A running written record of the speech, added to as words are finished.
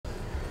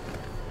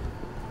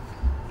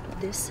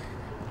This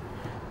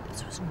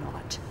was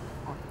not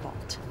our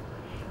fault.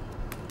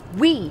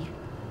 We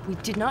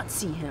did not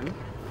see him.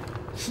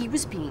 He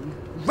was being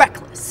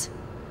reckless.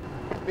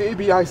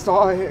 Maybe I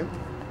saw him.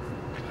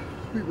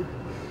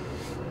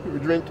 We were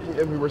drinking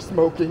and we were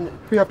smoking.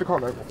 We have to call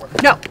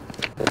 911. No!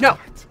 No!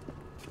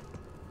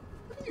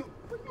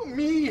 What do you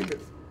mean?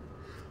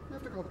 We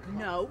have to call the cops.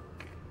 No.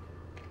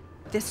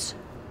 This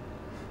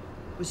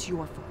was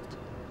your fault.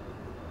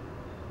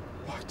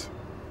 What?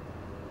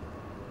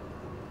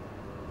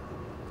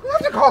 We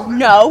have to call...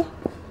 No!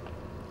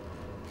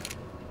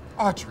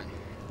 Audrey.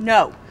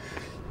 No.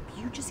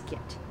 You just get